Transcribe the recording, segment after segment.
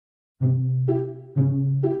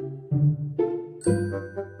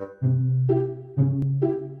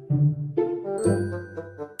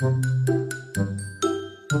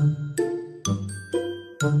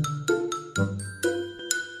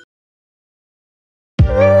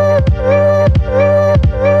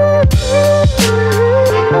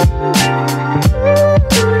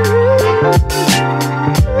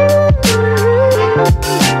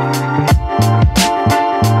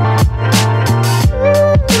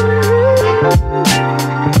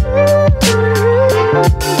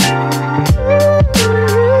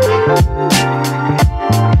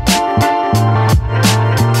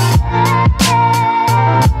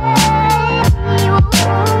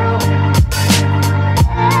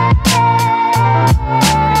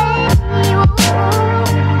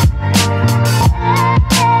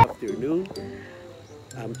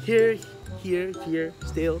here,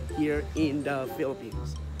 still here in the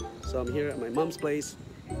Philippines. So I'm here at my mom's place.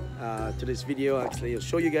 Today's video actually will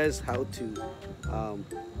show you guys how to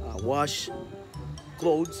wash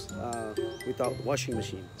clothes without washing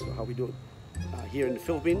machine. So how we do it here in the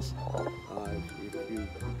Philippines. If you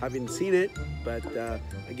haven't seen it, but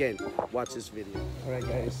again, watch this video. All right,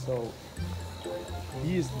 guys. So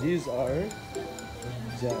these are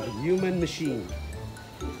the human machine,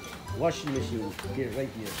 washing machine here, right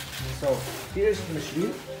here. So here's the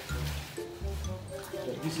machine.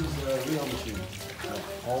 So this is the real machine,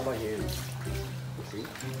 all by hand. See?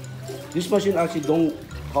 This machine actually don't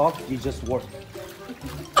talk; they just work.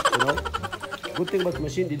 You know. Good thing about the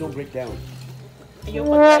machine, they don't break down. So,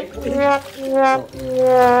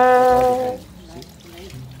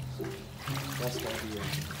 that's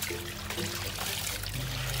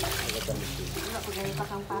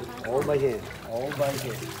all by hand, all by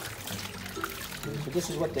hand. So this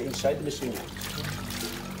is what the inside the machine is.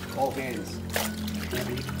 All hands.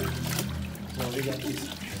 So we got this.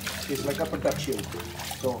 It's like a production.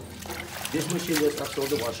 So this machine does after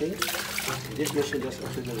the washing. This machine does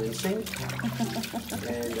after the rinsing.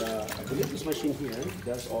 And I believe this machine here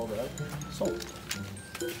does all the soap.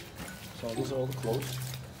 So this is all the clothes.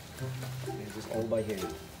 And this all by hand.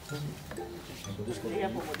 So this will be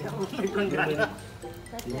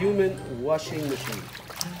the human washing machine.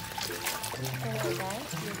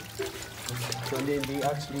 So then they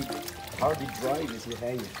actually, how they dry this, you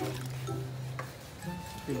hang it.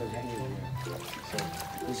 You can hang it here. So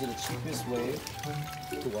this is the cheapest way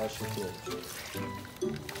to wash your clothes.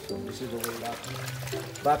 So this is the way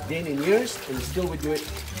back then in years, and still we do it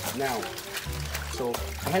now. So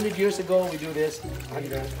 100 years ago we do this,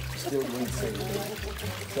 100 still doing the same.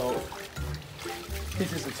 So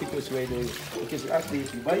this is the cheapest way to do it. Because actually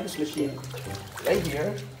if you buy this machine right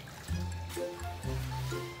here,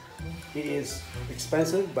 it is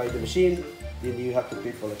expensive by the machine, then you have to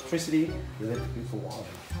pay for electricity, you have to pay for water.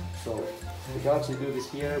 So we can actually do this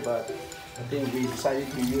here, but I think we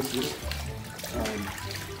decided to use this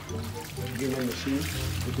human machine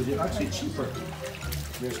because it's actually cheaper.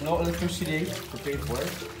 There's no electricity to pay for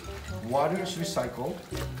it. Water is recycled.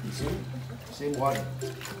 You see? Same water.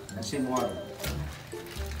 Same water.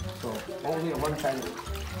 So only one time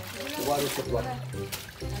the water supply.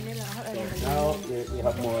 So now you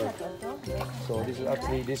have more. So this is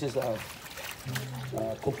actually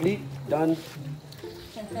a complete done.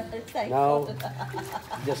 Now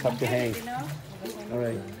just have to hang. All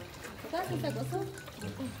right.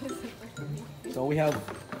 So we have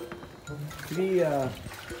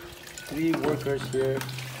three workers here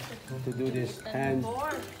to do this hand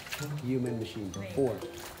human machine. 4.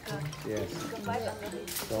 Yes.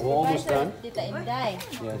 So we're almost done.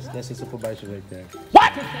 Yes, that's the supervisor right there.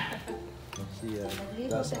 What? She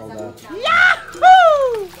does all the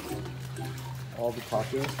Yahoo! All the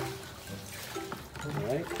talking.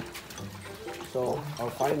 Alright. So our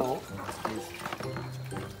final is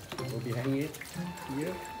we'll be hanging it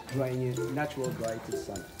here, drying it, natural dry to the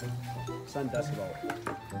sun. Sun does it all.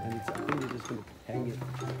 And I think we're just gonna hang it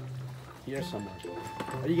here somewhere.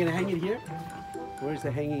 Are you gonna hang it here? Where's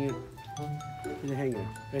the hanging? Where's the hanger?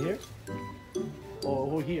 Right here? Or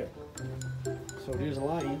over here? So there's a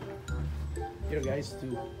line here, guys,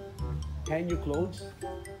 to hang your clothes.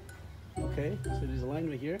 Okay, so there's a line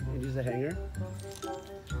right here, and there's a hanger.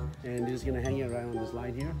 And you're just gonna hang it around this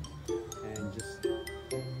line here, and just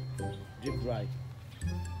drip dry,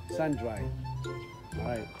 sun dry. All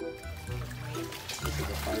right. This is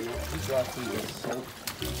the final. This is actually the soap.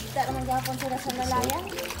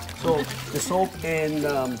 So the soap and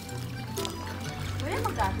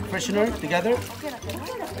freshener together.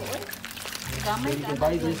 So you can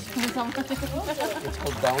buy this. It's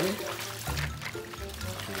called Downy.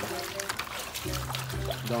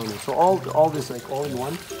 Downy. So all this like all in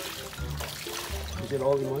one. Is it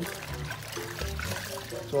all in one?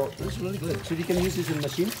 So it's really good. So you can use this in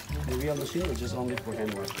machine, the real machine, or just only for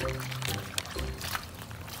hand wash.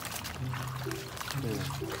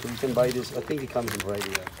 So you can buy this. I think it comes in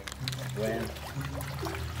variety brand.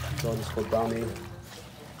 So this is called Downy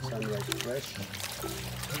Sunrise Fresh.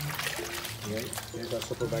 Okay, here's our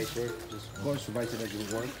supervisor. Just of course, supervisor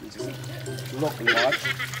doesn't work. You just look and watch.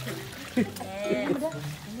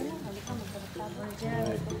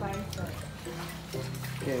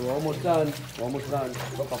 Okay, we're almost done. We're almost done.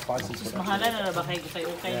 Look how fast it's going. Mahalan na ba kayo kayo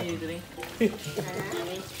kayo diri?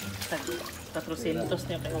 400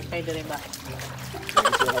 niya kayo kayo diri ba?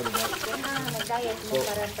 So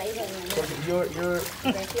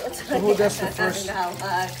so who does the first?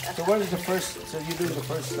 So what is the first? So you do the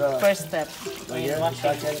first. First step. Here, the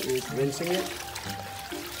second is rinsing it.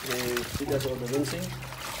 and she does all the rinsing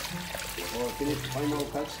or finish final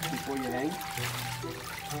cuts before you hang.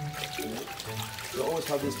 You always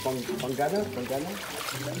have this pangana. Pangana?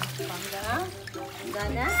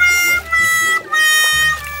 Gana?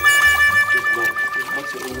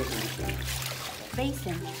 What's your English?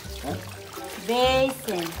 Basin. Huh?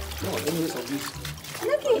 Basin. No, English of this.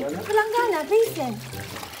 Lagi, palanggana, basin.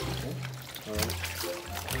 Alright.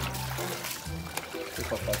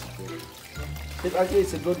 Actually,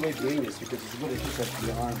 it's a good way of doing this because it's a good exercise for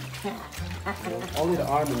your arm. Only the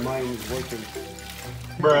arm and mind is working.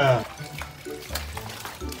 Bruh.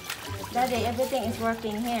 Daddy, everything is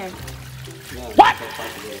working here. Yeah, What?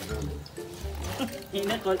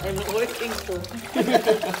 Inakol, I'm working too.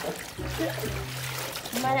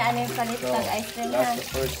 Mana ano yung palit So, pag ice cream ha? that's the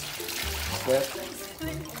first step.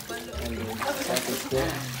 And the second step.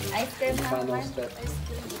 Ice cream The ha? final Man? step.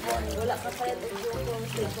 Wala ka palit ang jokong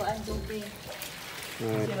sikuan jokong.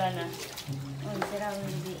 Alright. Sira na. Oh, sira mo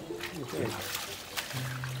hindi. Okay.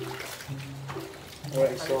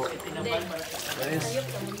 Alright, so Tinaban para sa that is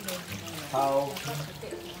how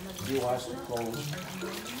you wash the clothes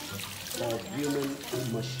of human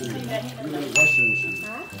machine, human washing machine.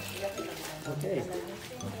 Okay.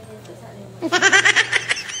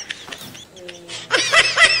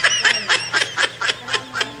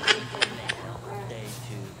 Day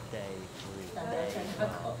 2, day 3, day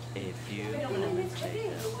 4. A few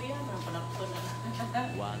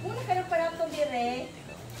one, Muna ka ng panapon dire.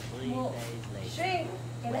 3 days later. Shrink.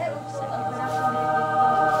 Kailangan mo po ang panapon dire.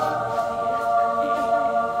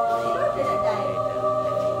 Sino tinaday?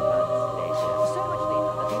 So much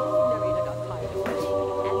later that the old narrator got tired of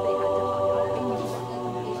waiting, and they had to hire a new one.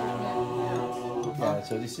 Yeah.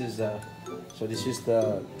 So this is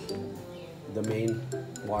the main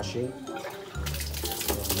washing.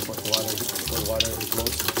 Put water in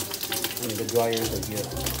clothes, and the dryer is right here.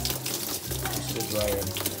 This is the dryer.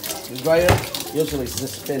 The dryer usually is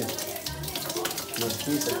this spin.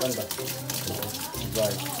 Squeeze the banda.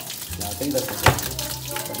 Dry. Yeah, I think that's it.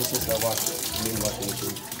 But this is the main washing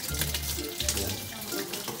machine. Yeah.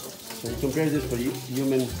 So you compare this for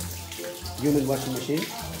human washing machine.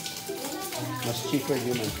 Much cheaper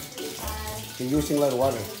human. You're using a lot of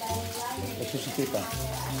water. Electricity pa.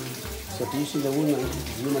 So if you're using the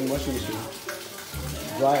human washing machine,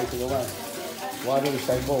 dry to the water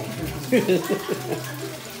recycle.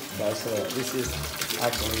 So this is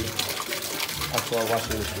actual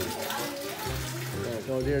washing machine.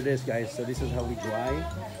 So there it is, guys. So this is how we dry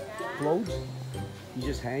clothes. You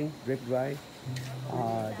just hang, drip dry.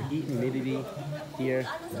 The heat and humidity here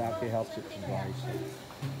actually helps it to dry. So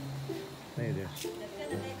there it is.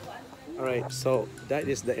 All right, so that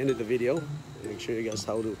is the end of the video. I'll show you guys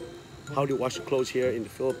how to wash the clothes here in the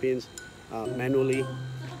Philippines manually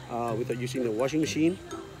without using the washing machine.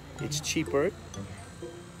 It's cheaper.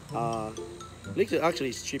 Actually,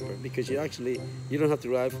 it's cheaper because you don't have to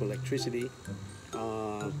rely for electricity.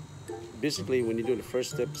 Basically, when you do the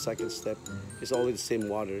first step, second step, it's all the same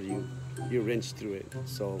water. You rinse through it.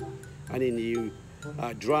 So, and then you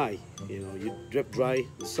dry. You drip dry.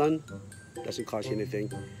 The sun doesn't cost you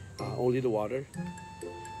anything. Only the water.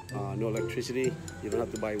 No electricity. You don't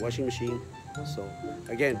have to buy a washing machine. So,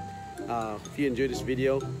 again, if you enjoyed this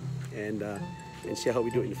video and see how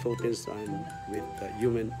we do it in the Philippines with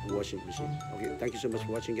human washing machine. Okay, thank you so much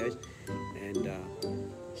for watching, guys, and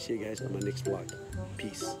see you guys on my next vlog.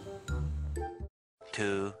 Peace.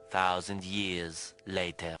 2,000 years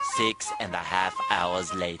later. 6.5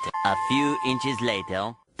 hours later. A few inches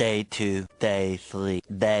later. Day 2, day 3,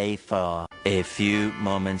 day 4. A few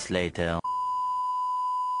moments later.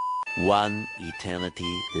 1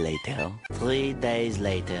 eternity later. 3 days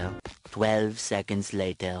later. 12 seconds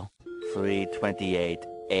later. 3:28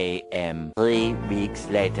 a.m. 3 weeks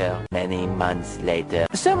later. Many months later.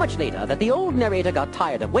 So much later that the old narrator got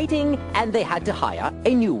tired of waiting, and they had to hire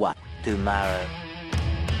a new one. Tomorrow.